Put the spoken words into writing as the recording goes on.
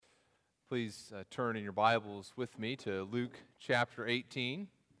Please turn in your Bibles with me to Luke chapter 18.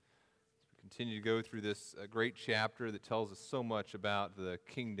 We continue to go through this great chapter that tells us so much about the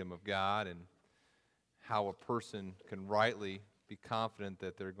kingdom of God and how a person can rightly be confident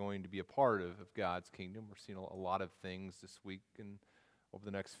that they're going to be a part of God's kingdom. We're seeing a lot of things this week and over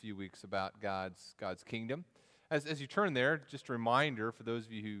the next few weeks about God's kingdom. As you turn there, just a reminder for those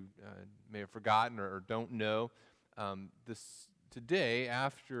of you who may have forgotten or don't know, today,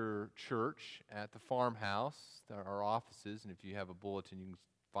 after church at the farmhouse, our offices, and if you have a bulletin, you can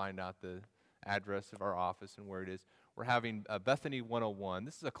find out the address of our office and where it is. We're having Bethany 101.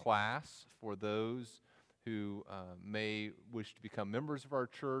 This is a class for those who may wish to become members of our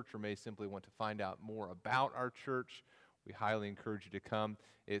church or may simply want to find out more about our church. We highly encourage you to come.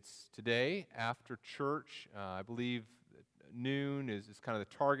 It's today after church. I believe noon is kind of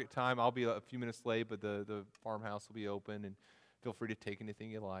the target time. I'll be a few minutes late, but the farmhouse will be open, and feel free to take anything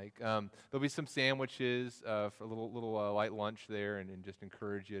you like. There'll be some sandwiches for a little light lunch there, and just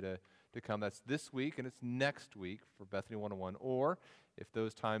encourage you to come. That's this week, and it's next week for Bethany 101. Or, if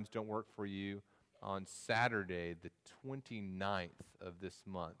those times don't work for you, on Saturday, the 29th of this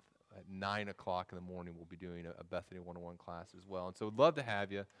month, at 9 o'clock in the morning, we'll be doing a Bethany 101 class as well. And so we'd love to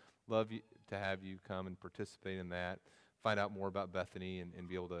have you come and participate in that, find out more about Bethany, and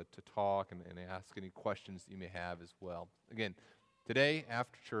be able to talk and ask any questions that you may have as well. Again, today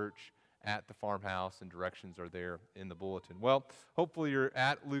after church at the farmhouse, and directions are there in the bulletin. Well, hopefully you're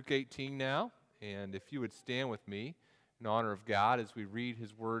at Luke 18 now, and if you would stand with me in honor of God as we read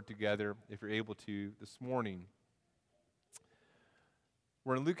His Word together, if you're able to this morning.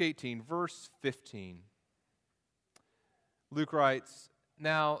 We're in Luke 18, verse 15. Luke writes,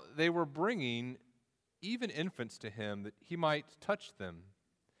 "Now they were bringing even infants to Him, that He might touch them.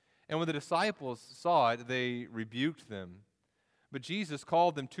 And when the disciples saw it, they rebuked them. But Jesus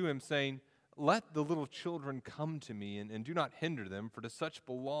called them to Him, saying, 'Let the little children come to me, and do not hinder them, for to such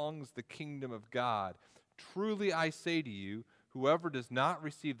belongs the kingdom of God. Truly I say to you, whoever does not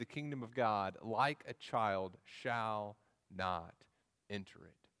receive the kingdom of God like a child shall not enter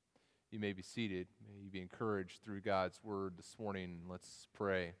it.'" You may be seated. May you be encouraged through God's word this morning. Let's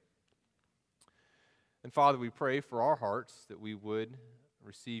pray. And Father, we pray for our hearts that we would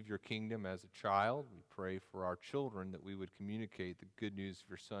receive your kingdom as a child. We pray for our children that we would communicate the good news of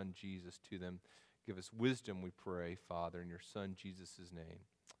your Son, Jesus, to them. Give us wisdom, we pray, Father, in your Son, Jesus' name.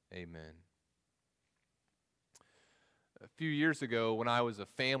 Amen. A few years ago, when I was a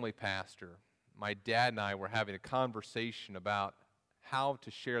family pastor, my dad and I were having a conversation about how to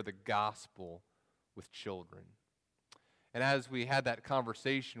share the gospel with children. And as we had that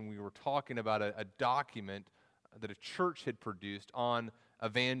conversation, we were talking about a document that a church had produced on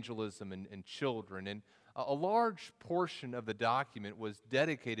evangelism and children. And a large portion of the document was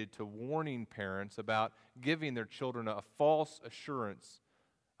dedicated to warning parents about giving their children a false assurance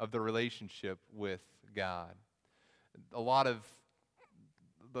of the relationship with God. A lot of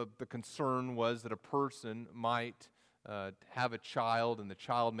the concern was that a person might have a child, and the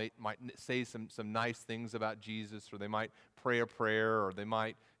child might say some nice things about Jesus, or they might pray a prayer, or they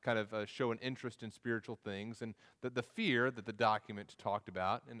might kind of show an interest in spiritual things. And the fear that the document talked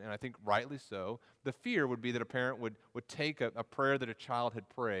about, and I think rightly so, the fear would be that a parent would take a prayer that a child had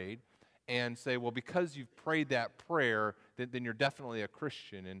prayed and say, well, because you've prayed that prayer, then you're definitely a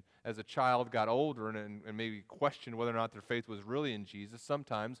Christian. And as a child got older and maybe questioned whether or not their faith was really in Jesus,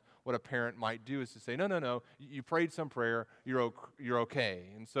 sometimes what a parent might do is to say, no, you prayed some prayer, you're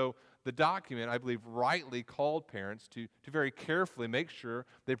okay. And so the document, I believe, rightly called parents to very carefully make sure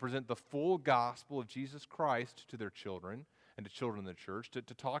they present the full gospel of Jesus Christ to their children and to children in the church, to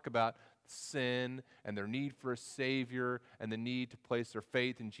talk about sin and their need for a Savior and the need to place their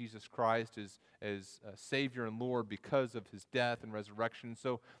faith in Jesus Christ as Savior and Lord because of His death and resurrection.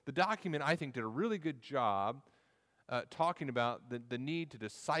 So the document, I think, did a really good job talking about the need to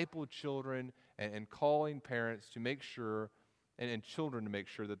disciple children and calling parents to make sure, and children to make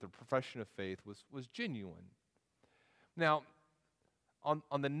sure that their profession of faith was genuine. Now,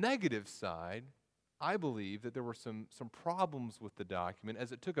 on the negative side, I believe that there were some problems with the document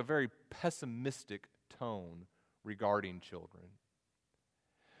as it took a very pessimistic tone regarding children.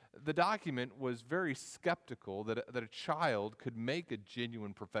 The document was very skeptical that a child could make a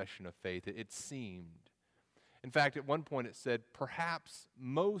genuine profession of faith, it seemed. In fact, at one point it said, perhaps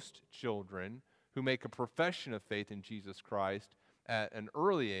most children who make a profession of faith in Jesus Christ at an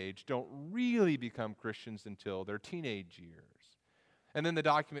early age don't really become Christians until their teenage years. And then the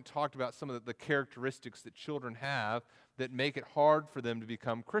document talked about some of the characteristics that children have that make it hard for them to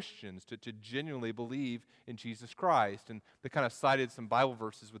become Christians, to genuinely believe in Jesus Christ. And they kind of cited some Bible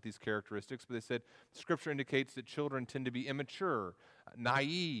verses with these characteristics, but they said Scripture indicates that children tend to be immature,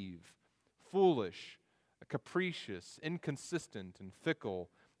 naive, foolish, capricious, inconsistent, and fickle,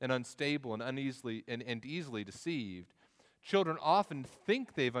 and unstable, and easily deceived. Children often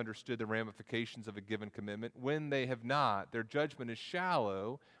think they've understood the ramifications of a given commitment when they have not. Their judgment is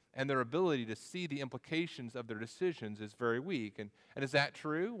shallow, and their ability to see the implications of their decisions is very weak. And is that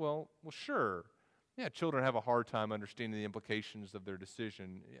true? Well, sure. Yeah, children have a hard time understanding the implications of their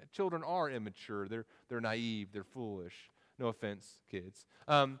decision. Yeah, children are immature. They're naive. They're foolish. No offense, kids.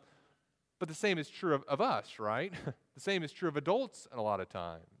 But the same is true of us, right? The same is true of adults a lot of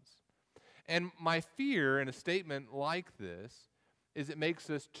times. And my fear in a statement like this is it makes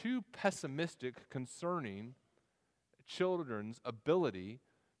us too pessimistic concerning children's ability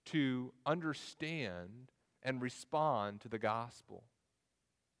to understand and respond to the gospel.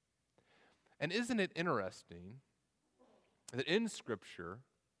 And isn't it interesting that in Scripture,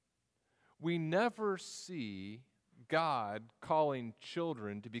 we never see God calling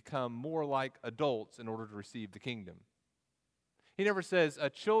children to become more like adults in order to receive the kingdom? He never says,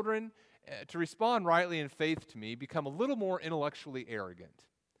 children, to respond rightly in faith to me, become a little more intellectually arrogant.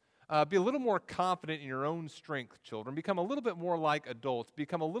 Be a little more confident in your own strength, children. Become a little bit more like adults.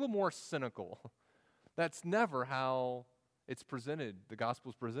 Become a little more cynical. That's never how it's presented. The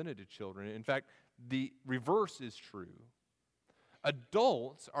gospel is presented to children. In fact, the reverse is true.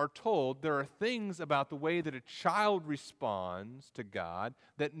 Adults are told there are things about the way that a child responds to God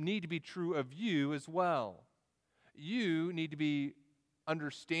that need to be true of you as well. You need to be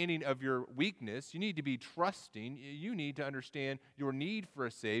understanding of your weakness. You need to be trusting. You need to understand your need for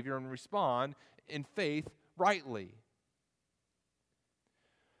a Savior and respond in faith rightly.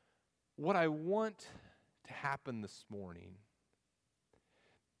 What I want to happen this morning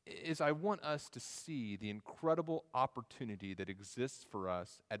is I want us to see the incredible opportunity that exists for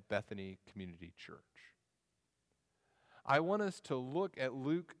us at Bethany Community Church. I want us to look at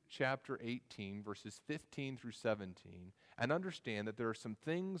Luke chapter 18, verses 15 through 17, and understand that there are some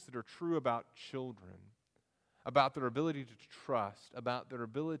things that are true about children, about their ability to trust, about their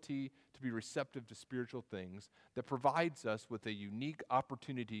ability to be receptive to spiritual things, that provides us with a unique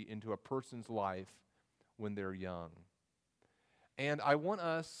opportunity into a person's life when they're young. And I want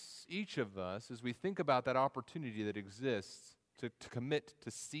us, each of us, as we think about that opportunity that exists, to commit to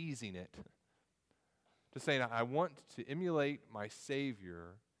seizing it. To saying, I want to emulate my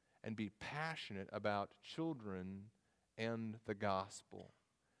Savior and be passionate about children and the gospel.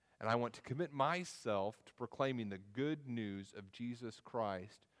 And I want to commit myself to proclaiming the good news of Jesus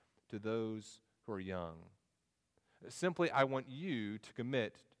Christ to those who are young. Simply, I want you to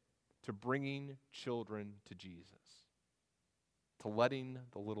commit to bringing children to Jesus, to letting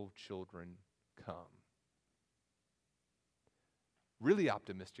the little children come. Really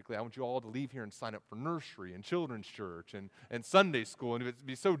optimistically, I want you all to leave here and sign up for nursery and children's church and Sunday school, and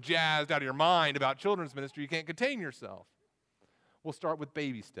be so jazzed out of your mind about children's ministry you can't contain yourself. We'll start with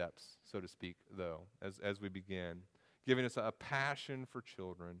baby steps, so to speak, though, as we begin, giving us a passion for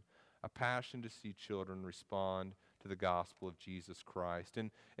children, a passion to see children respond to the gospel of Jesus Christ.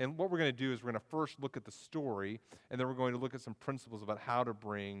 And what we're going to do is we're going to first look at the story, and then we're going to look at some principles about how to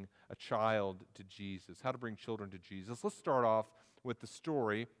bring a child to Jesus, how to bring children to Jesus. Let's start off with the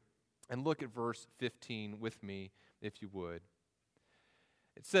story and look at verse 15 with me, if you would.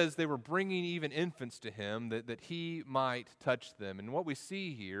 It says they were bringing even infants to him that he might touch them. And what we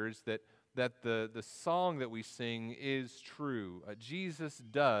see here is that the song that we sing is true. Jesus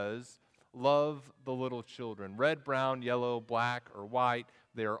does love the little children. Red, brown, yellow, black, or white,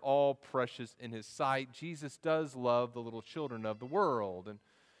 they are all precious in his sight. Jesus does love the little children of the world.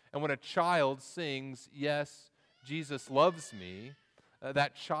 And when a child sings, "Yes, Jesus loves me,"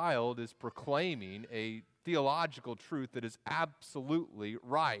 that child is proclaiming a theological truth that is absolutely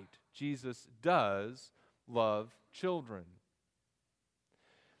right. Jesus does love children.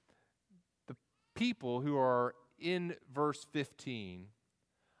 The people who are in verse 15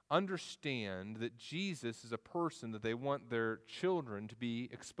 understand that Jesus is a person that they want their children to be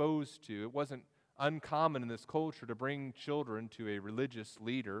exposed to. It wasn't uncommon in this culture to bring children to a religious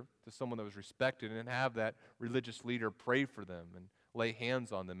leader, to someone that was respected, and have that religious leader pray for them and lay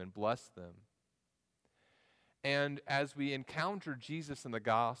hands on them and bless them. And as we encounter Jesus in the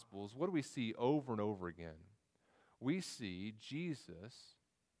Gospels, what do we see over and over again? We see Jesus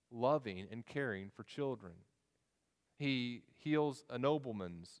loving and caring for children. He heals a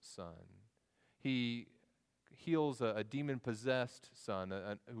nobleman's son. He heals a demon-possessed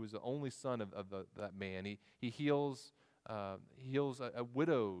son who was the only son of that man. He heals heals a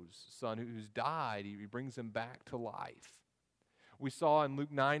widow's son who's died. He brings him back to life. We saw in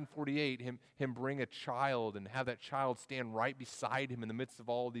Luke 9:48 him bring a child and have that child stand right beside him in the midst of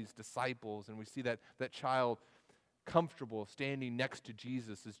all these disciples. And we see that child comfortable standing next to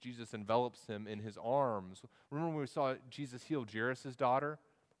Jesus as Jesus envelops him in his arms. Remember when we saw Jesus heal Jairus' daughter?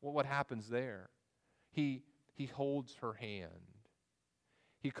 Well, what happens there? He holds her hand.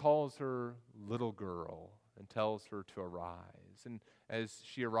 He calls her little girl and tells her to arise. And as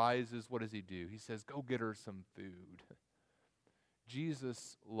she arises, what does he do? He says, go get her some food.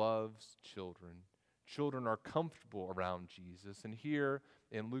 Jesus loves children. Children are comfortable around Jesus. And here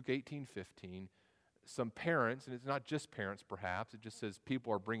in Luke 18:15, some parents, and it's not just parents perhaps, it just says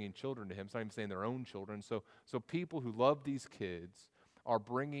people are bringing children to him. It's not even saying their own children. So people who love these kids are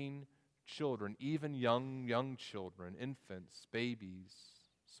bringing children, even young children, infants, babies,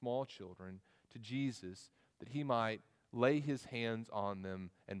 small children, to Jesus that he might lay his hands on them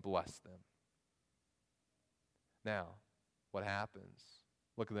and bless them. Now, what happens?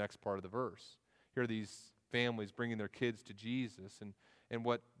 Look at the next part of the verse. Here are these families bringing their kids to Jesus, and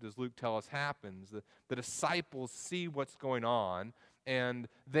what does Luke tell us happens? The disciples see what's going on, and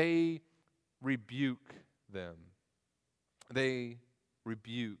they rebuke them. They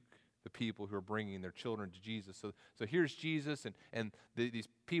rebuke the people who are bringing their children to Jesus. So here's Jesus, and these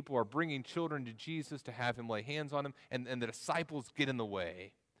people are bringing children to Jesus to have him lay hands on them, and the disciples get in the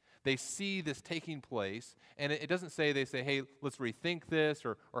way. They see this taking place, and it doesn't say, they say, hey, let's rethink this,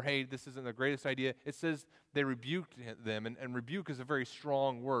 or hey, this isn't the greatest idea. It says they rebuked them, and rebuke is a very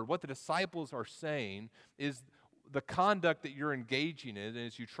strong word. What the disciples are saying is the conduct that you're engaging in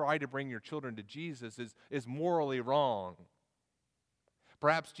as you try to bring your children to Jesus is morally wrong.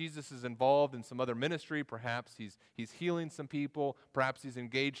 Perhaps Jesus is involved in some other ministry. Perhaps he's healing some people. Perhaps he's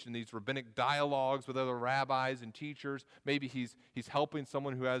engaged in these rabbinic dialogues with other rabbis and teachers. Maybe he's helping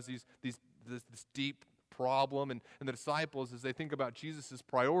someone who has this deep problem. And the disciples, as they think about Jesus'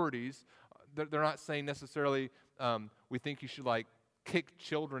 priorities, they're not saying necessarily, we think you should kick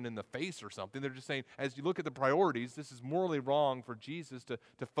children in the face or something. They're just saying, as you look at the priorities, this is morally wrong for Jesus to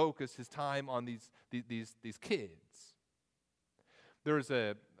focus his time on these kids. There's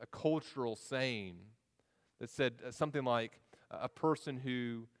a cultural saying that said something like, a person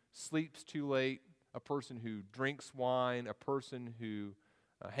who sleeps too late, a person who drinks wine, a person who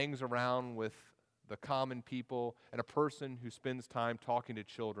hangs around with the common people, and a person who spends time talking to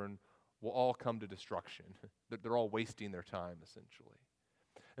children will all come to destruction. They're all wasting their time, essentially.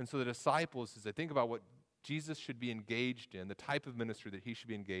 And so the disciples, as they think about what Jesus should be engaged in, the type of ministry that he should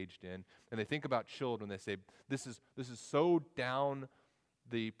be engaged in, and they think about children, they say, this is so down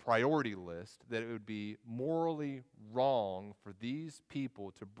the priority list that it would be morally wrong for these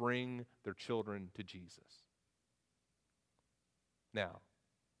people to bring their children to Jesus. Now,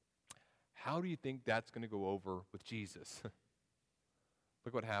 how do you think that's going to go over with Jesus?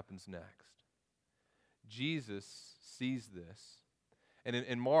 Look what happens next. Jesus sees this. And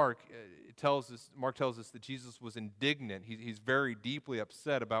in Mark, Mark tells us that Jesus was indignant. He's very deeply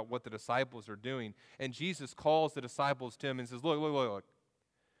upset about what the disciples are doing. And Jesus calls the disciples to him and says, look.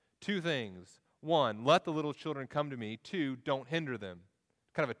 Two things. One, let the little children come to me. Two, don't hinder them.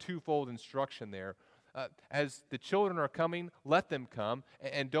 Kind of a twofold instruction there. As the children are coming, let them come.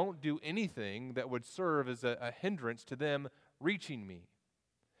 And don't do anything that would serve as a hindrance to them reaching me.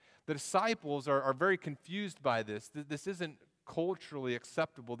 The disciples are very confused by this. This isn't culturally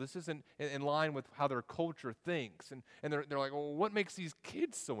acceptable. This isn't in line with how their culture thinks. And they're like, well, what makes these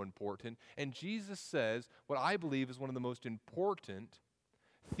kids so important? And Jesus says what I believe is one of the most important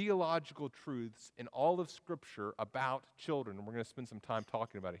theological truths in all of Scripture about children. And we're going to spend some time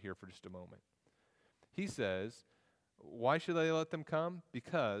talking about it here for just a moment. He says, why should they let them come?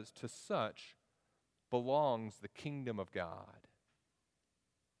 Because to such belongs the kingdom of God.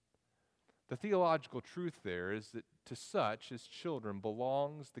 The theological truth there is that to such as children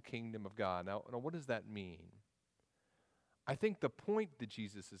belongs the kingdom of God. Now what does that mean? I think the point that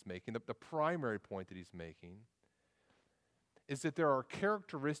Jesus is making, the primary point that he's making, is that there are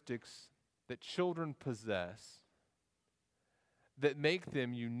characteristics that children possess that make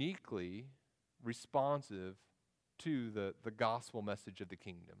them uniquely responsive to the gospel message of the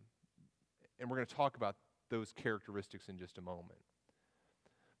kingdom. And we're going to talk about those characteristics in just a moment.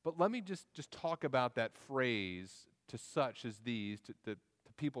 But let me just talk about that phrase, to such as these, to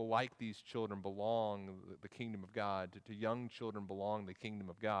people like these children belong the kingdom of God, to young children belong the kingdom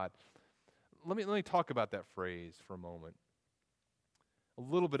of God. Let me talk about that phrase for a moment. A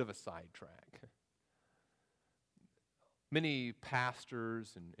little bit of a sidetrack. Many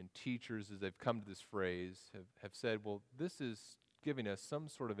pastors and teachers, as they've come to this phrase, have said, well, this is giving us some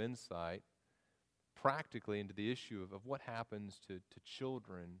sort of insight practically into the issue of what happens to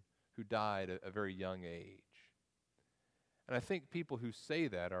children who die at a very young age. And I think people who say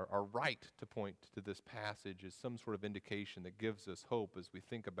that are right to point to this passage as some sort of indication that gives us hope as we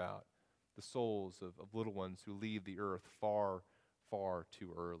think about the souls of little ones who leave the earth far, far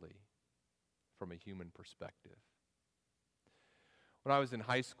too early from a human perspective. When I was in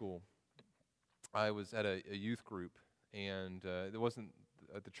high school, I was at a youth group, and it wasn't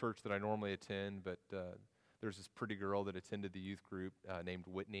at the church that I normally attend, but there's this pretty girl that attended the youth group named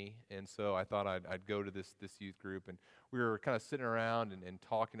Whitney, and so I thought I'd go to this youth group, and we were kind of sitting around and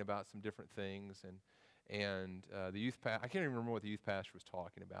talking about some different things, and the youth I can't even remember what the youth pastor was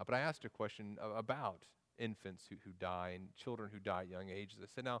talking about, but I asked a question about infants who die and children who die at young ages. I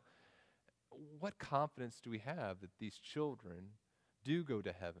said, now, what confidence do we have that these children do go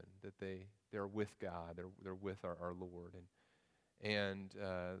to heaven, that they're with God, they're with our Lord? And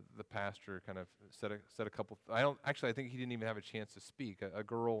the pastor kind of said a couple. I think he didn't even have a chance to speak. A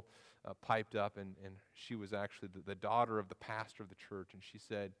girl piped up, and she was actually the daughter of the pastor of the church, and she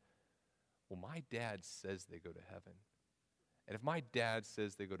said, well, my dad says they go to heaven, and if my dad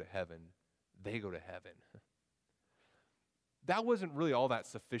says they go to heaven, they go to heaven. That wasn't really all that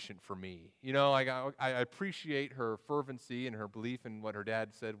sufficient for me. You know, I appreciate her fervency and her belief in what her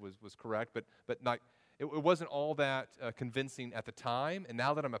dad said was correct, but not. It wasn't all that convincing at the time, and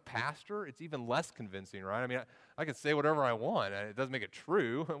now that I'm a pastor, it's even less convincing, right? I mean, I can say whatever I want, and it doesn't make it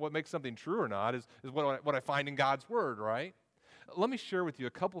true. What makes something true or not is what I find in God's Word, right? Let me share with you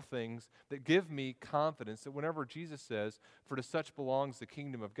a couple things that give me confidence that whenever Jesus says, for to such belongs the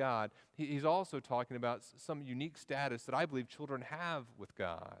kingdom of God, he's also talking about some unique status that I believe children have with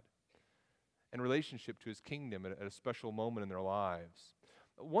God in relationship to his kingdom at a special moment in their lives.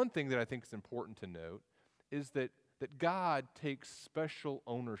 One thing that I think is important to note is that God takes special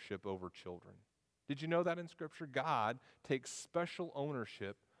ownership over children. Did you know that in Scripture? God takes special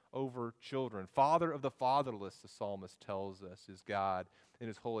ownership over children. Father of the fatherless, the psalmist tells us, is God in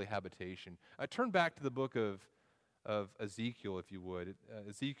his holy habitation. Turn back to the book of Ezekiel, if you would.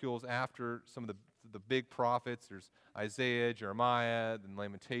 Ezekiel's after some of the big prophets. There's Isaiah, Jeremiah, then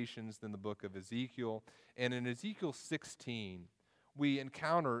Lamentations, then the book of Ezekiel. And in Ezekiel 16, we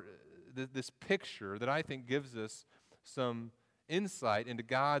encounter this picture that I think gives us some insight into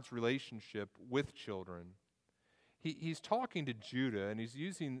God's relationship with children. He's talking to Judah, and he's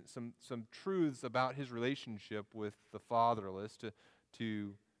using some truths about his relationship with the fatherless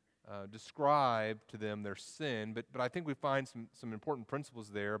to describe to them their sin, but I think we find some important principles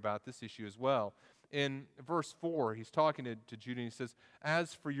there about this issue as well. In verse 4, he's talking to Judah, and he says,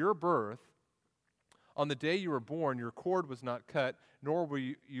 as for your birth, on the day you were born, your cord was not cut, nor were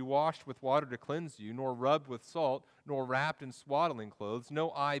you washed with water to cleanse you, nor rubbed with salt, nor wrapped in swaddling clothes.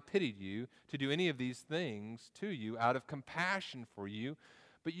 No eye pitied you to do any of these things to you out of compassion for you,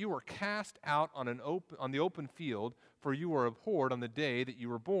 but you were cast out on the open field, for you were abhorred on the day that you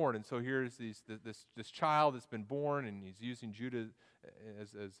were born. And so here's this child that's been born, and he's using Judah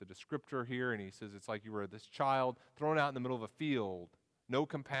as a descriptor here, and he says it's like you were this child thrown out in the middle of a field, no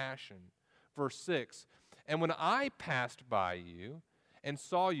compassion. Verse 6, and when I passed by you and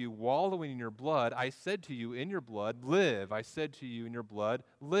saw you wallowing in your blood, I said to you in your blood, live. I said to you in your blood,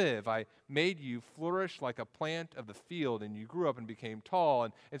 live. I made you flourish like a plant of the field, and you grew up and became tall.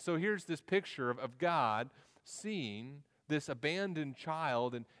 And so here's this picture of God seeing this abandoned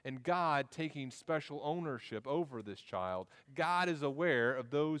child and God taking special ownership over this child. God is aware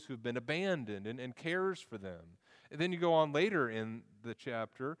of those who've been abandoned and cares for them. And then you go on later in the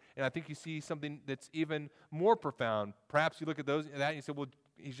chapter, and I think you see something that's even more profound. Perhaps you look at that and you say, well,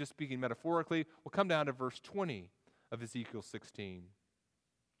 he's just speaking metaphorically. We'll come down to verse 20 of Ezekiel 16.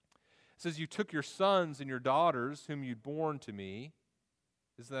 It says, you took your sons and your daughters whom you'd born to me.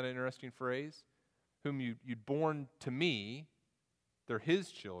 Isn't that an interesting phrase? Whom you'd born to me. They're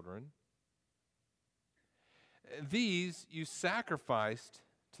his children. These you sacrificed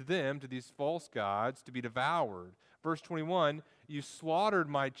to them, to these false gods, to be devoured. Verse 21, you slaughtered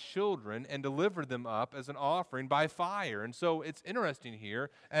my children and delivered them up as an offering by fire. And so it's interesting here,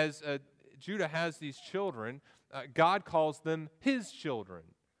 as Judah has these children, God calls them his children.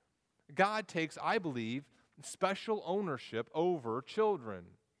 God takes, I believe, special ownership over children.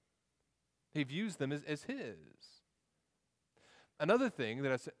 He views them as his. Another thing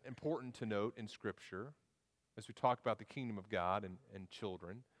that's important to note in Scripture, as we talk about the kingdom of God and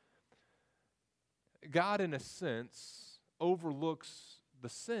children, God, in a sense, overlooks the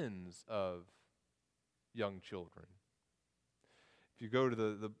sins of young children. If you go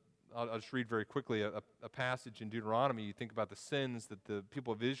to I'll just read very quickly a passage in Deuteronomy. You think about the sins that the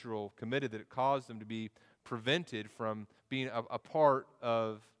people of Israel committed that it caused them to be prevented from being a part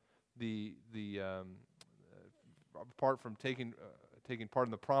of apart from taking part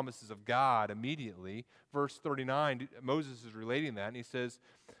in the promises of God immediately. Verse 39, Moses is relating that, and he says,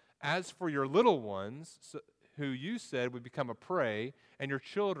 "As for your little ones, who you said would become a prey, and your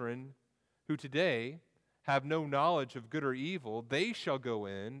children who today have no knowledge of good or evil, they shall go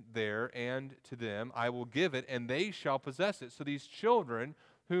in there, and to them I will give it, and they shall possess it." So these children,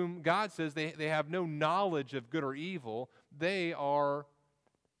 whom God says they have no knowledge of good or evil, they are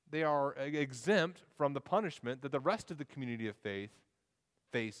exempt from the punishment that the rest of the community of faith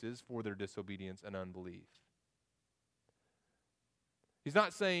faces for their disobedience and unbelief. He's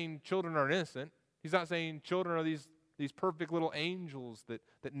not saying children are innocent. He's not saying children are these perfect little angels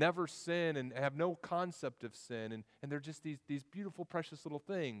that never sin and have no concept of sin, and they're just these beautiful, precious little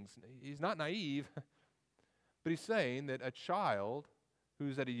things. He's not naive, but he's saying that a child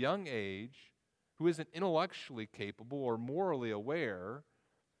who's at a young age, who isn't intellectually capable or morally aware,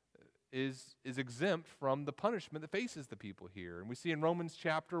 is exempt from the punishment that faces the people here. And we see in Romans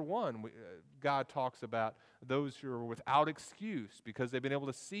chapter 1, God talks about those who are without excuse because they've been able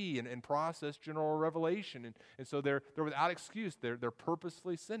to see and process general revelation. And so they're without excuse. They're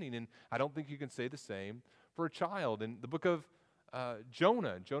purposely sinning. And I don't think you can say the same for a child. In the book of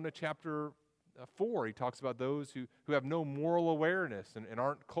Jonah chapter 4, he talks about those who have no moral awareness and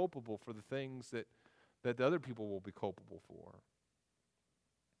aren't culpable for the things that the other people will be culpable for.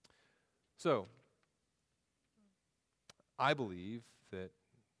 So, I believe that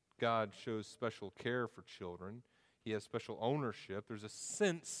God shows special care for children. He has special ownership. There's a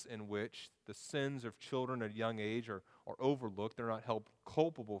sense in which the sins of children at a young age are overlooked. They're not held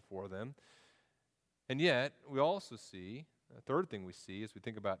culpable for them. And yet, we also see, the third thing we see as we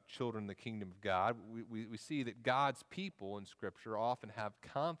think about children in the kingdom of God, we see that God's people in Scripture often have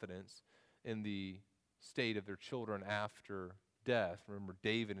confidence in the state of their children after death. Remember,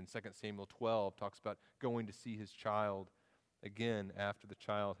 David in 2 Samuel 12 talks about going to see his child again after the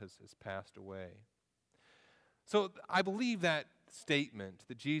child has passed away. So I believe that statement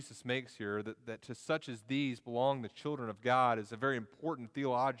that Jesus makes here, that to such as these belong the children of God, is a very important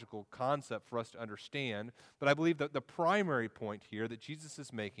theological concept for us to understand. But I believe that the primary point here that Jesus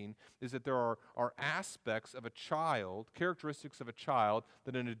is making is that there are aspects of a child, characteristics of a child,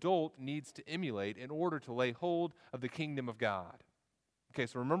 that an adult needs to emulate in order to lay hold of the kingdom of God. Okay,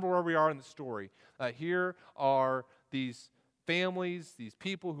 so remember where we are in the story. Here are these families, these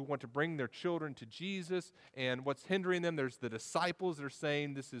people who want to bring their children to Jesus, and what's hindering them? There's the disciples that are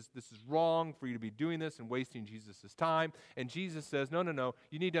saying this is wrong for you to be doing this and wasting Jesus' time. And Jesus says, no,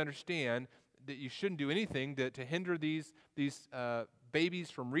 you need to understand that you shouldn't do anything to hinder these babies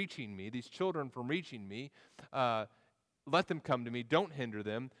from reaching me, these children from reaching me. Let them come to me, don't hinder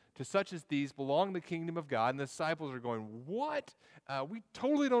them. To such as these belong the kingdom of God. And the disciples are going, what? We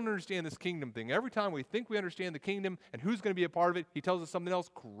totally don't understand this kingdom thing. Every time we think we understand the kingdom and who's going to be a part of it, he tells us something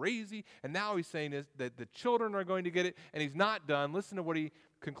else crazy. And now he's saying is that the children are going to get it, and he's not done. Listen to what he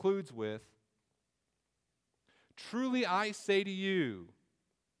concludes with. Truly I say to you,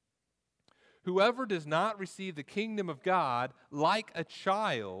 whoever does not receive the kingdom of God like a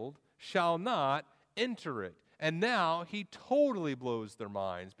child shall not enter it. And now he totally blows their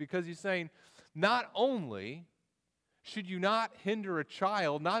minds because he's saying, not only should you not hinder a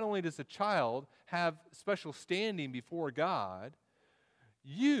child, not only does a child have special standing before God,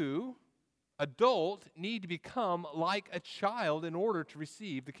 you, adult, need to become like a child in order to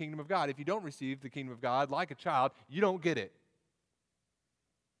receive the kingdom of God. If you don't receive the kingdom of God like a child, you don't get it.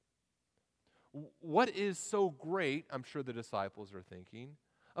 What is so great, I'm sure the disciples are thinking,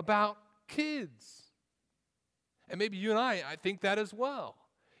 about kids? And maybe you and I think that as well.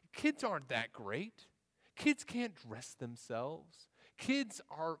 Kids aren't that great. Kids can't dress themselves. Kids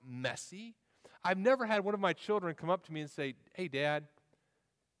are messy. I've never had one of my children come up to me and say, hey, Dad,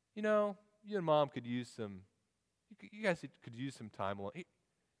 you and Mom could use you guys could use some time alone. Hey,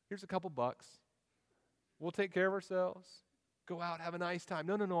 here's a couple bucks. We'll take care of ourselves. Go out, have a nice time.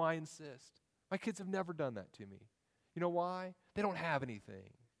 No, I insist. My kids have never done that to me. You know why? They don't have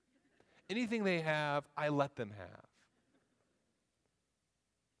anything. Anything they have, I let them have.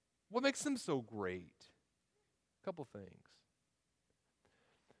 What makes them so great? A couple things.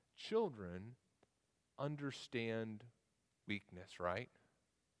 Children understand weakness, right?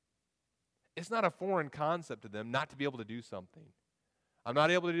 It's not a foreign concept to them not to be able to do something. I'm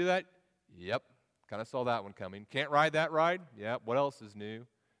not able to do that? Yep. Kind of saw that one coming. Can't ride that ride? Yep. What else is new?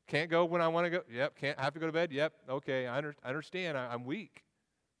 Can't go when I want to go. Yep. Can't have to go to bed. Yep. Okay. I understand. I'm weak.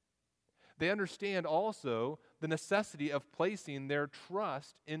 They understand also the necessity of placing their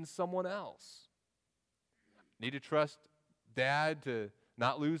trust in someone else. Need to trust dad to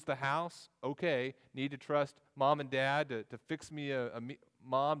not lose the house? Okay. Need to trust mom and dad to fix me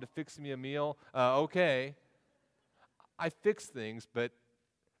mom to fix me a meal? Okay. I fix things, but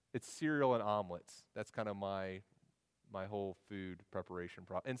it's cereal and omelets. That's kind of my whole food preparation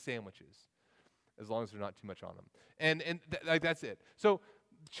problem. And sandwiches, as long as there's not too much on them. And that's it. So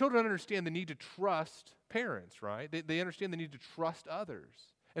children understand the need to trust parents, right? They understand the need to trust others.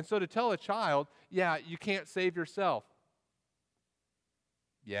 And so to tell a child, yeah, you can't save yourself.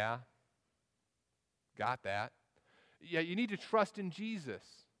 Yeah, got that. Yeah, you need to trust in Jesus.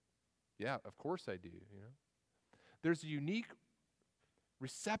 Yeah, of course I do. There's a unique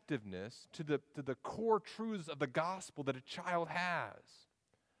receptiveness to the core truths of the gospel that a child has.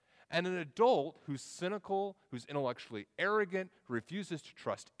 And an adult who's cynical, who's intellectually arrogant, who refuses to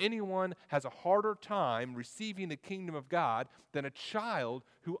trust anyone, has a harder time receiving the kingdom of God than a child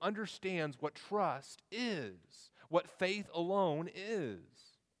who understands what trust is, what faith alone is.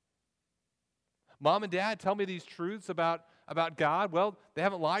 Mom and dad tell me these truths about God. Well, they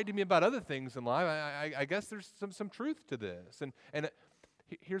haven't lied to me about other things in life. I guess there's some truth to this. And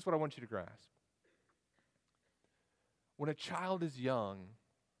here's what I want you to grasp. When a child is young,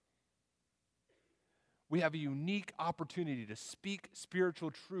 we have a unique opportunity to speak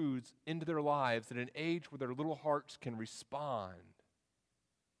spiritual truths into their lives at an age where their little hearts can respond.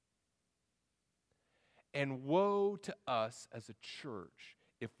 And woe to us as a church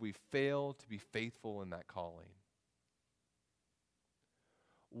if we fail to be faithful in that calling.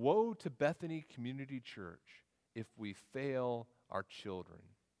 Woe to Bethany Community Church if we fail our children.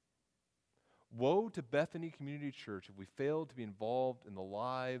 Woe to Bethany Community Church if we fail to be involved in the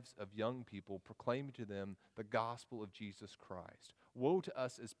lives of young people, proclaiming to them the gospel of Jesus Christ. Woe to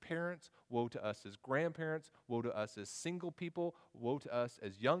us as parents, woe to us as grandparents, woe to us as single people, woe to us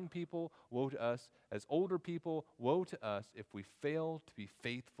as young people, woe to us as older people, woe to us if we fail to be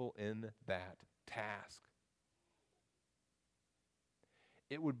faithful in that task.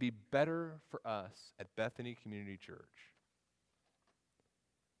 It would be better for us at Bethany Community Church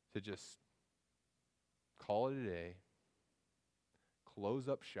to just call it a day, close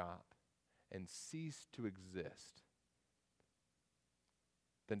up shop, and cease to exist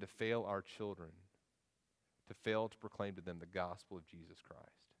than to fail our children, to fail to proclaim to them the gospel of Jesus Christ.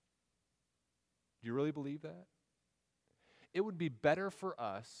 Do you really believe that? It would be better for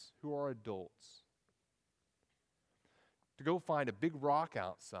us who are adults to go find a big rock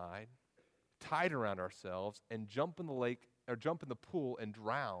outside, tie it around ourselves, and jump in the lake or jump in the pool and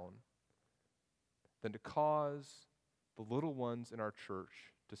drown than to cause the little ones in our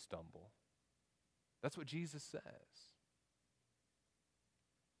church to stumble. That's what Jesus says.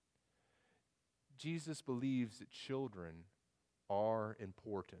 Jesus believes that children are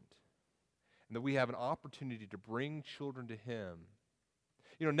important and that we have an opportunity to bring children to Him.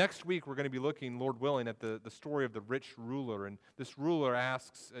 Next week we're going to be looking, Lord willing, at the story of the rich ruler. And this ruler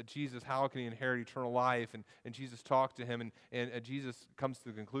asks Jesus, how can he inherit eternal life? And Jesus talks to him, and Jesus comes to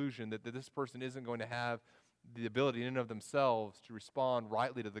the conclusion that this person isn't going to have the ability in and of themselves to respond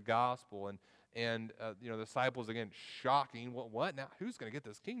rightly to the gospel. And the disciples, again, shocking. What? Now, who's going to get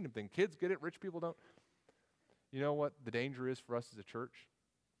this kingdom thing? Kids get it, rich people don't. You know what the danger is for us as a church?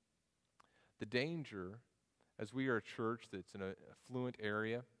 The danger, as we are a church that's in an affluent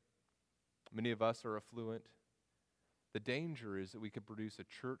area, many of us are affluent, the danger is that we could produce a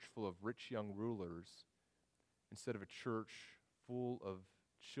church full of rich young rulers instead of a church full of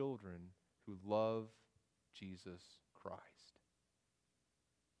children who love Jesus Christ.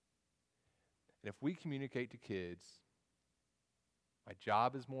 And if we communicate to kids, my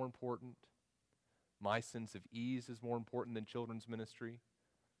job is more important, my sense of ease is more important than children's ministry,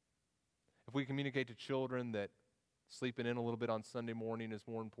 if we communicate to children that sleeping in a little bit on Sunday morning is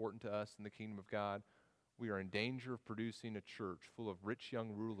more important to us than the kingdom of God, we are in danger of producing a church full of rich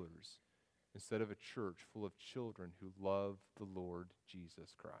young rulers instead of a church full of children who love the Lord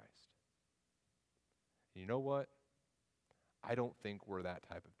Jesus Christ. And you know what? I don't think we're that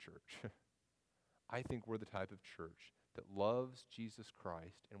type of church. I think we're the type of church that loves Jesus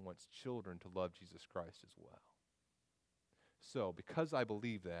Christ and wants children to love Jesus Christ as well. So, because I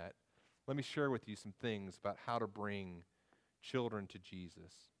believe that, let me share with you some things about how to bring children to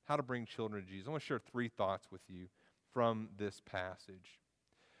Jesus. How to bring children to Jesus. I want to share 3 thoughts with you from this passage.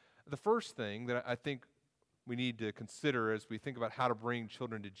 The first thing that I think we need to consider as we think about how to bring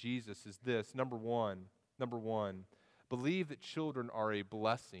children to Jesus is this. Number one, Believe that children are a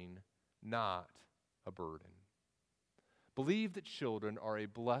blessing, not a burden. Believe that children are a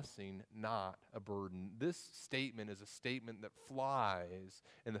blessing, not a burden. This statement is a statement that flies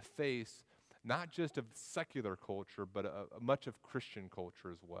in the face not just of secular culture, but much of Christian culture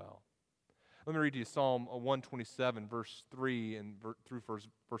as well. Let me read to you Psalm 127, verse 3 and through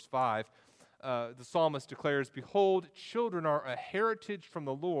verse 5. The psalmist declares, "Behold, children are a heritage from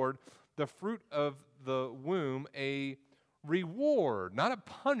the Lord, the fruit of the womb, a reward," not a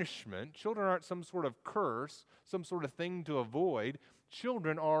punishment. Children aren't some sort of curse, some sort of thing to avoid.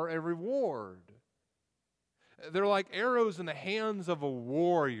 Children are a reward. They're like arrows in the hands of a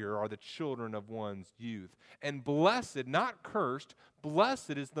warrior are the children of one's youth. And blessed, not cursed,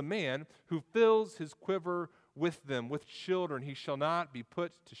 blessed is the man who fills his quiver with them. With children he shall not be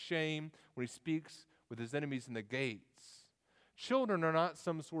put to shame when he speaks with his enemies in the gates. Children are not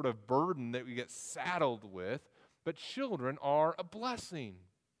some sort of burden that we get saddled with, but children are a blessing.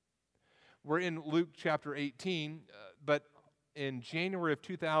 We're in Luke chapter 18, but in January of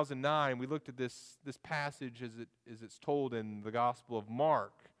 2009, we looked at this passage as it's told in the Gospel of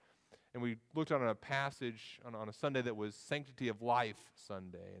Mark. And we looked on a passage on a Sunday that was Sanctity of Life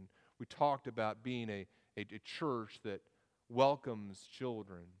Sunday. And we talked about being a church that welcomes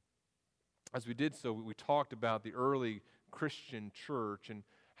children. As we did so, we talked about the early Christian church and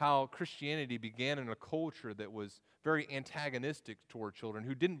how Christianity began in a culture that was very antagonistic toward children,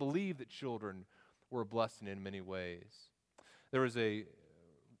 who didn't believe that children were a blessing in many ways. There was a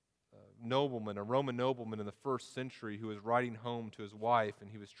nobleman, a Roman nobleman in the first century who was riding home to his wife, and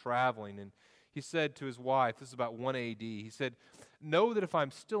he was traveling, and he said to his wife, this is about 1 AD, he said, "Know that if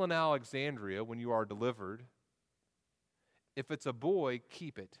I'm still in Alexandria when you are delivered, if it's a boy,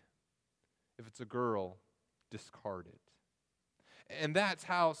 keep it. If it's a girl, discard it." And that's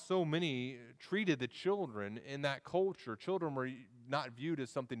how so many treated the children in that culture. Children were not viewed as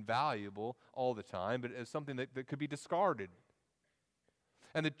something valuable all the time, but as something that could be discarded.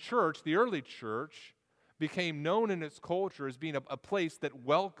 And the church, the early church, became known in its culture as being a place that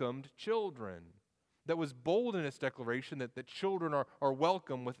welcomed children, that was bold in its declaration that children are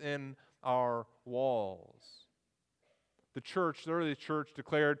welcome within our walls. The early church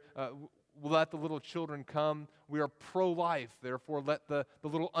declared, "Let the little children come. We are pro-life, therefore let the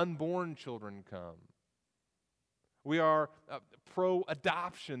little unborn children come. We are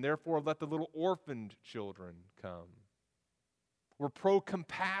pro-adoption, therefore let the little orphaned children come. We're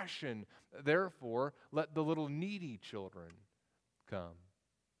pro-compassion, therefore let the little needy children come."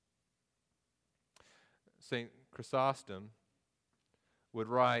 St. Chrysostom would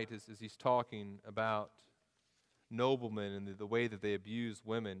write, as he's talking about noblemen and the way that they abuse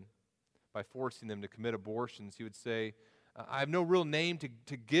women by forcing them to commit abortions, he would say, "I have no real name to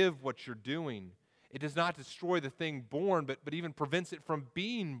give what you're doing. It does not destroy the thing born, but even prevents it from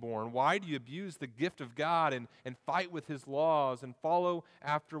being born. Why do you abuse the gift of God and fight with his laws and follow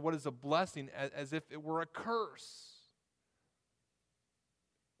after what is a blessing as if it were a curse?"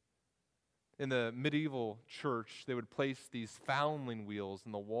 In the medieval church, they would place these foundling wheels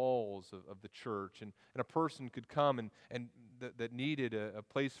in the walls of the church, and a person could come and that needed a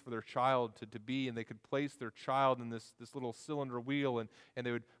place for their child to be, and they could place their child in this little cylinder wheel, and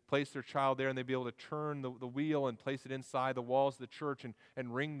they would place their child there, and they'd be able to turn the wheel and place it inside the walls of the church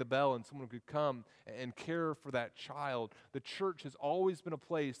and ring the bell, and someone could come and care for that child. The church has always been a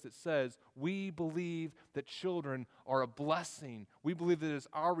place that says, we believe that children are a blessing. We believe that it is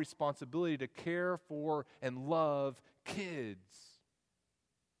our responsibility to care for and love kids.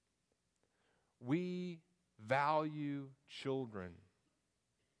 We value children.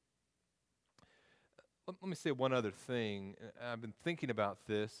 Let me say one other thing. I've been thinking about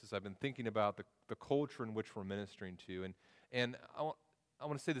this as I've been thinking about the culture in which we're ministering to. And I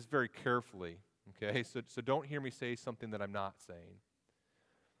want to say this very carefully, okay? So don't hear me say something that I'm not saying.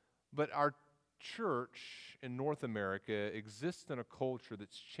 But our church in North America exists in a culture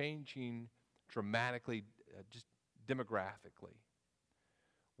that's changing dramatically, just demographically.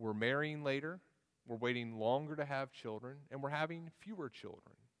 We're marrying later. We're waiting longer to have children, and we're having fewer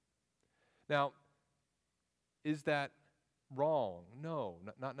children. Now, is that wrong? No,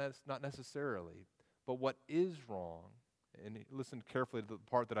 not necessarily. But what is wrong, and listen carefully to the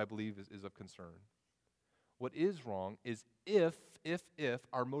part that I believe is of concern. What is wrong is if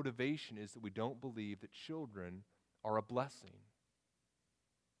our motivation is that we don't believe that children are a blessing.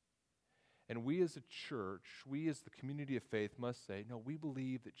 And we as a church, we as the community of faith must say, no, we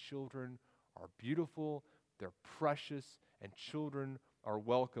believe that children are beautiful, they're precious, and children are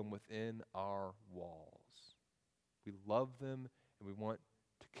welcome within our walls. We love them, and we want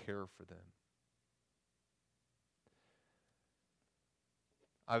to care for them.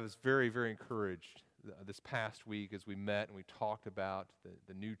 I was very, very encouraged this past week as we met and we talked about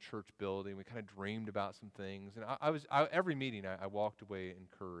the new church building. We kind of dreamed about some things. And every meeting I walked away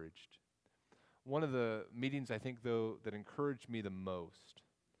encouraged. One of the meetings I think, though, that encouraged me the most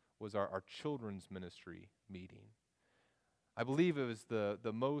was our children's ministry meeting. I believe it was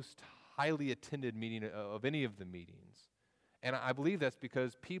the most highly attended meeting of any of the meetings. And I believe that's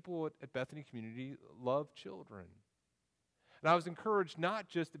because people at Bethany Community love children. And I was encouraged not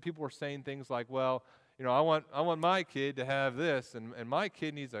just that people were saying things like, well, I want my kid to have this, and my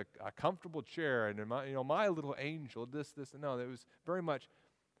kid needs a comfortable chair, and my little angel, this, and no. It was very much,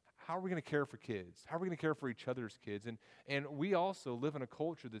 how are we going to care for kids? How are we going to care for each other's kids? And we also live in a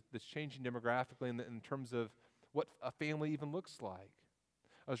culture that's changing demographically in terms of what a family even looks like.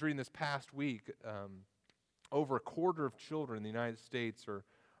 I was reading this past week, over a quarter of children in the United States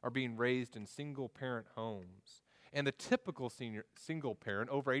are being raised in single-parent homes. And the typical single parent,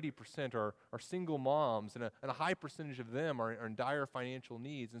 over 80%, are single moms, and a high percentage of them are in dire financial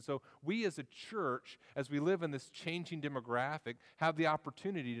needs. And so we as a church, as we live in this changing demographic, have the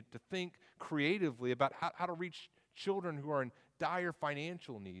opportunity to think creatively about how to reach children who are in dire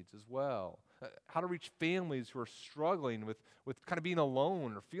financial needs as well. How to reach families who are struggling with kind of being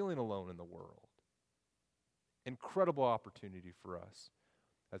alone or feeling alone in the world. Incredible opportunity for us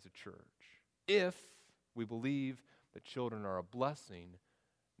as a church, if we believe that children are a blessing,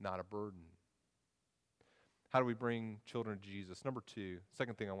 not a burden. How do we bring children to Jesus? Number two,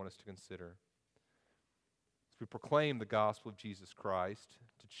 second thing I want us to consider, is we proclaim the gospel of Jesus Christ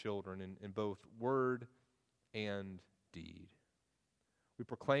to children in both word and deed. We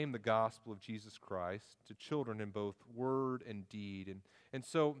proclaim the gospel of Jesus Christ to children in both word and deed. And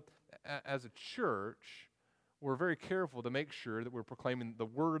so, as a church, we're very careful to make sure that we're proclaiming the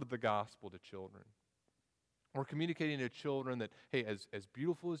word of the gospel to children. We're communicating to children that, hey, as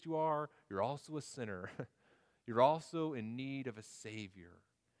beautiful as you are, you're also a sinner. You're also in need of a Savior.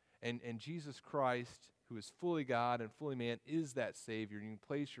 And Jesus Christ, who is fully God and fully man, is that Savior. You can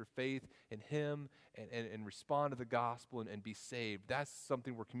place your faith in Him and respond to the gospel and be saved. That's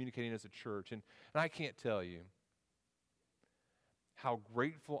something we're communicating as a church. And I can't tell you how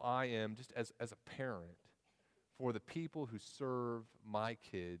grateful I am just as a parent for the people who serve my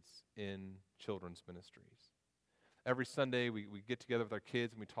kids in children's ministries. Every Sunday we get together with our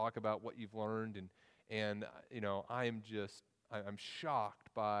kids and we talk about what you've learned, and I'm shocked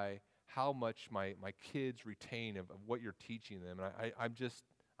by how much my kids retain of what you're teaching them, and I'm just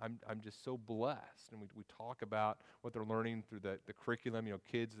so blessed. And we talk about what they're learning through the curriculum.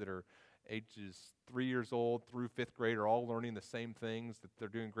 Kids that are ages 3 years old through fifth grade are all learning the same things. That they're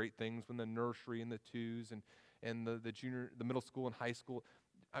doing great things in the nursery and the twos and the junior, the middle school and high school.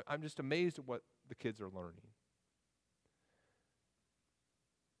 I'm just amazed at what the kids are learning.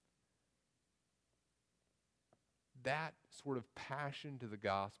 That sort of passion to the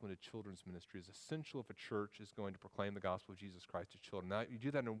gospel and to children's ministry is essential if a church is going to proclaim the gospel of Jesus Christ to children. Now, you do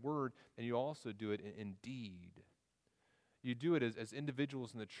that in word, and you also do it in deed. You do it as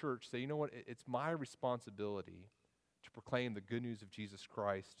individuals in the church. Say, you know what, it's my responsibility to proclaim the good news of Jesus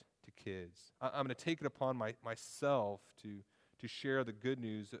Christ to kids. I'm going to take it upon myself to share the good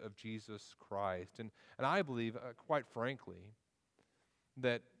news of Jesus Christ. And I believe, quite frankly,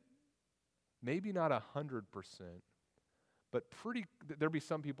 that maybe not 100%, but there'd be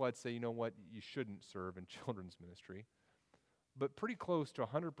some people I'd say, you know what, you shouldn't serve in children's ministry. But pretty close to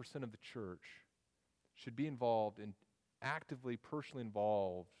 100% of the church should be actively, personally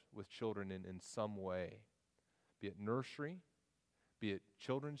involved with children in some way. Be it nursery, be it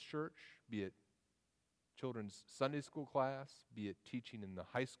children's church, be it children's Sunday school class, be it teaching in the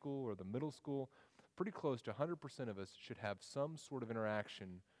high school or the middle school. Pretty close to 100% of us should have some sort of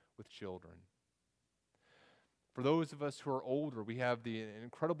interaction with children. For those of us who are older, we have the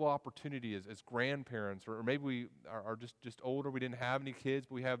incredible opportunity as grandparents, or maybe we are just older, we didn't have any kids,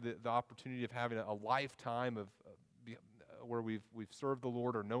 but we have the opportunity of having a lifetime of where we've served the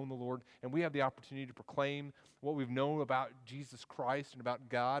Lord or known the Lord, and we have the opportunity to proclaim what we've known about Jesus Christ and about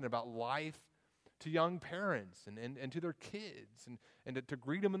God and about life to young parents and to their kids, and to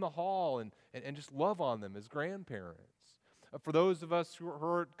greet them in the hall and just love on them as grandparents. For those of us who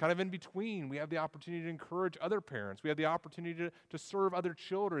are kind of in between, we have the opportunity to encourage other parents. We have the opportunity to serve other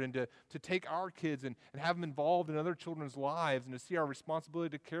children and to take our kids and have them involved in other children's lives and to see our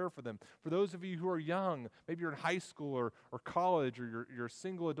responsibility to care for them. For those of you who are young, maybe you're in high school or college, or you're a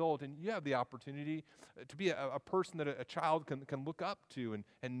single adult, and you have the opportunity to be a person that a child can look up to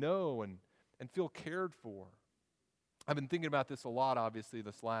and know and feel cared for. I've been thinking about this a lot, obviously,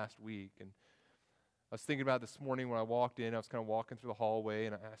 this last week, and I was thinking about it this morning when I walked in. I was kind of walking through the hallway,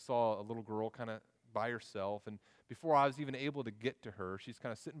 and I saw a little girl kind of by herself. And before I was even able to get to her, she's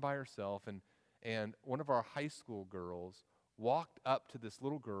kind of sitting by herself. And one of our high school girls walked up to this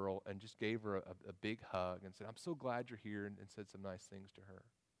little girl and just gave her a big hug and said, "I'm so glad you're here," and said some nice things to her.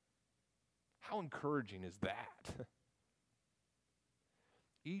 How encouraging is that?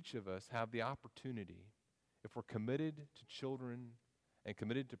 Each of us have the opportunity, if we're committed to children and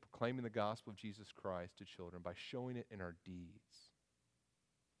committed to proclaiming the gospel of Jesus Christ to children, by showing it in our deeds.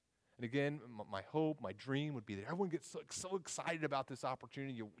 And again, my hope, my dream would be that everyone gets so excited about this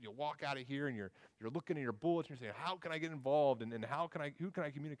opportunity. You'll walk out of here and you're looking at your bullets and you're saying, how can I get involved? And who can I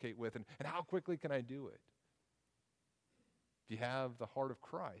communicate with? And how quickly can I do it? If you have the heart of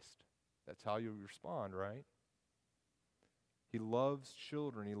Christ, that's how you respond, right? He loves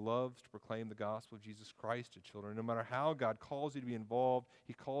children. He loves to proclaim the gospel of Jesus Christ to children. No matter how God calls you to be involved,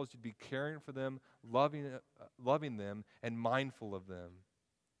 He calls you to be caring for them, loving them, and mindful of them.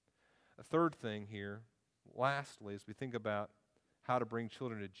 A third thing here, lastly, as we think about how to bring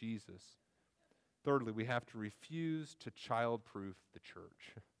children to Jesus, thirdly, we have to refuse to child-proof the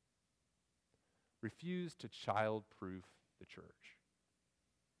church. Refuse to child-proof the church.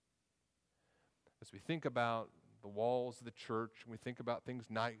 As we think about the walls of the church, and we think about things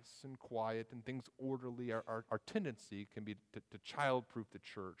nice and quiet and things orderly, our tendency can be to child-proof the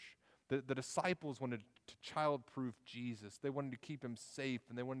church. The disciples wanted to child-proof Jesus. They wanted to keep him safe,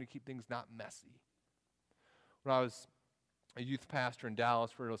 and they wanted to keep things not messy. When I was a youth pastor in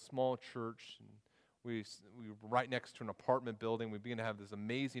Dallas, we were in a small church, and we were right next to an apartment building. We began to have this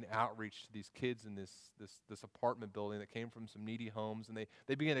amazing outreach to these kids in this apartment building that came from some needy homes, and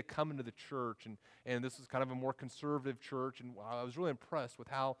they began to come into the church, and this was kind of a more conservative church, and I was really impressed with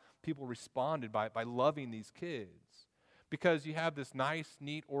how people responded by loving these kids. Because you have this nice,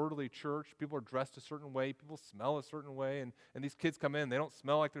 neat, orderly church. People are dressed a certain way. People smell a certain way. And these kids come in. They don't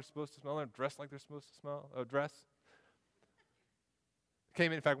smell like they're supposed to smell. They're dressed like they're supposed to dress.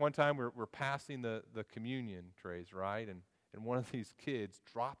 Came in fact, one time we're passing the communion trays, right? And one of these kids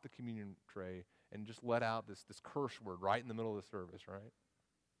dropped the communion tray and just let out this curse word right in the middle of the service, right?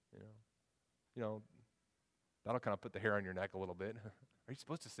 You know, that'll kind of put the hair on your neck a little bit. Are you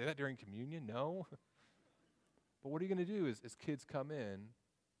supposed to say that during communion? No. But what are you going to do as kids come in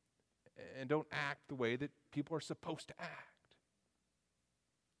and don't act the way that people are supposed to act?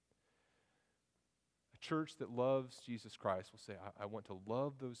 A church that loves Jesus Christ will say, I want to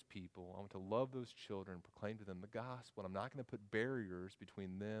love those people. I want to love those children, proclaim to them the gospel. I'm not going to put barriers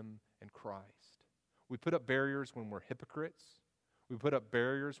between them and Christ. We put up barriers when we're hypocrites. We put up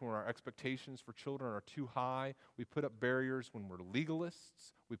barriers when our expectations for children are too high. We put up barriers when we're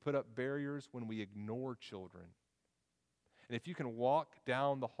legalists. We put up barriers when we ignore children. And if you can walk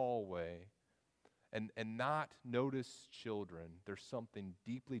down the hallway and not notice children, there's something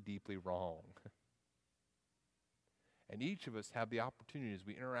deeply, deeply wrong. And each of us have the opportunity as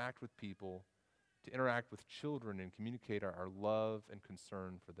we interact with people to interact with children and communicate our love and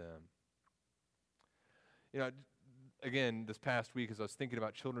concern for them. Again, this past week as I was thinking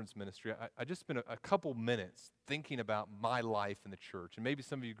about children's ministry, I just spent a couple minutes thinking about my life in the church. And maybe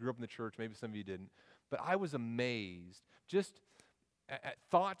some of you grew up in the church, maybe some of you didn't. But I was amazed just at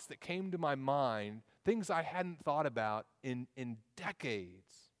thoughts that came to my mind, things I hadn't thought about in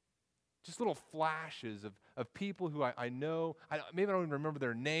decades. Just little flashes of people who I know. Maybe I don't even remember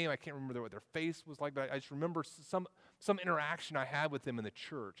their name. I can't remember what their face was like, but I just remember some interaction I had with them in the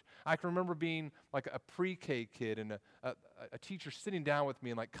church. I can remember being like a pre-K kid and a teacher sitting down with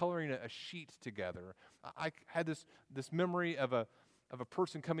me and like coloring a sheet together. I had this memory of a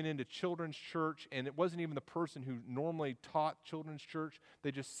person coming into children's church, and it wasn't even the person who normally taught children's church.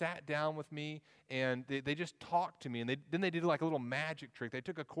 They just sat down with me, and they just talked to me, and then they did like a little magic trick. They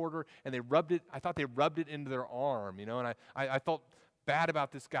took a quarter, and I thought they rubbed it into their arm, and I felt bad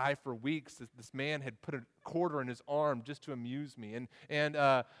about this guy for weeks. This man had put a quarter in his arm just to amuse me,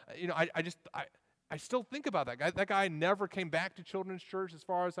 I still think about that guy. That guy never came back to children's church as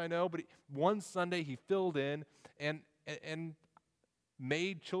far as I know, but one Sunday he filled in and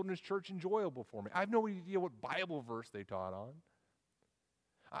made children's church enjoyable for me. I have no idea what Bible verse they taught on.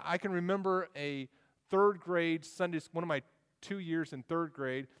 I can remember a third grade Sunday, one of my 2 years in third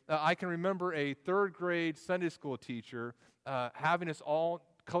grade, I can remember a third grade Sunday school teacher having us all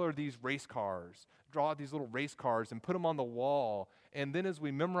color these race cars, draw out these little race cars and put them on the wall. And then as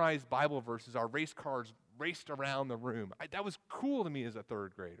we memorized Bible verses, our race cars raced around the room. That was cool to me as a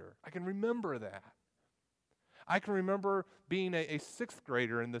third grader. I can remember that. I can remember being a sixth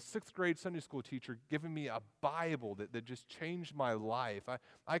grader and the sixth grade Sunday school teacher giving me a Bible that just changed my life.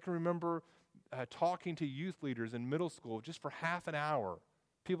 I can remember talking to youth leaders in middle school just for half an hour.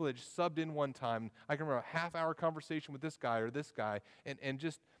 People that just subbed in one time. I can remember a half-hour conversation with this guy or this guy, and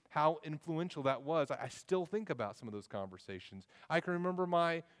just how influential that was. I still think about some of those conversations. I can remember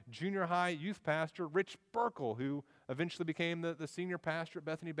my junior high youth pastor, Rich Burkle, who eventually became the senior pastor at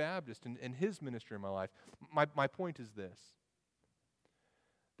Bethany Baptist, and his ministry in my life. My point is this.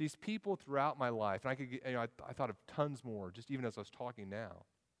 These people throughout my life, and I thought of tons more, just even as I was talking now.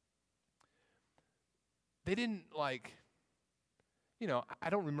 They didn't I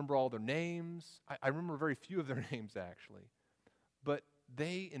don't remember all their names. I remember very few of their names, actually. But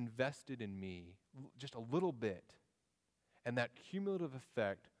they invested in me just a little bit. And that cumulative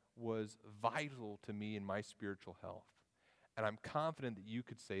effect was vital to me in my spiritual health. And I'm confident that you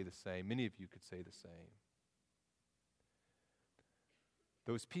could say the same. Many of you could say the same.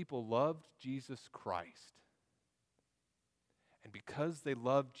 Those people loved Jesus Christ. And because they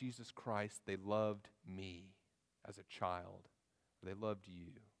loved Jesus Christ, they loved me as a child. They loved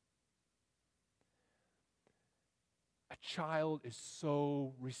you. A child is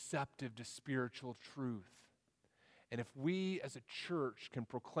so receptive to spiritual truth. And if we as a church can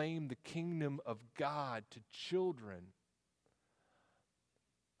proclaim the kingdom of God to children,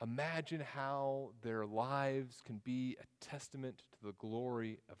 imagine how their lives can be a testament to the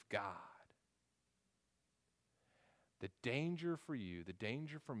glory of God. The danger for you, the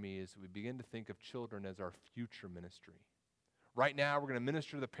danger for me is that we begin to think of children as our future ministry. Right now, we're going to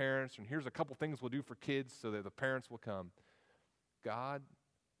minister to the parents, and here's a couple things we'll do for kids so that the parents will come. God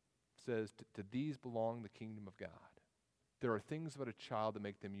says, to these belong the kingdom of God. There are things about a child that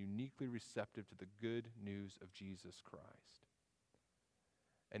make them uniquely receptive to the good news of Jesus Christ.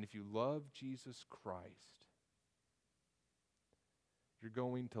 And if you love Jesus Christ, you're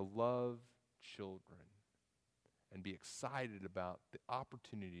going to love children and be excited about the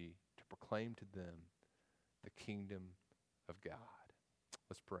opportunity to proclaim to them the kingdom of God.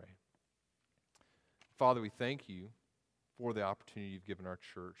 Let's pray. Father, we thank you for the opportunity you've given our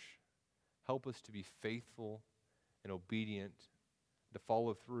church. Help us to be faithful and obedient, to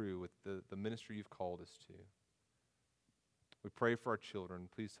follow through with the ministry you've called us to. We pray for our children.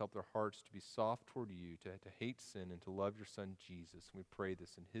 Please help their hearts to be soft toward you, to hate sin and to love your Son Jesus. And we pray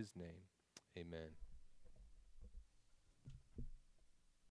this in his name. Amen.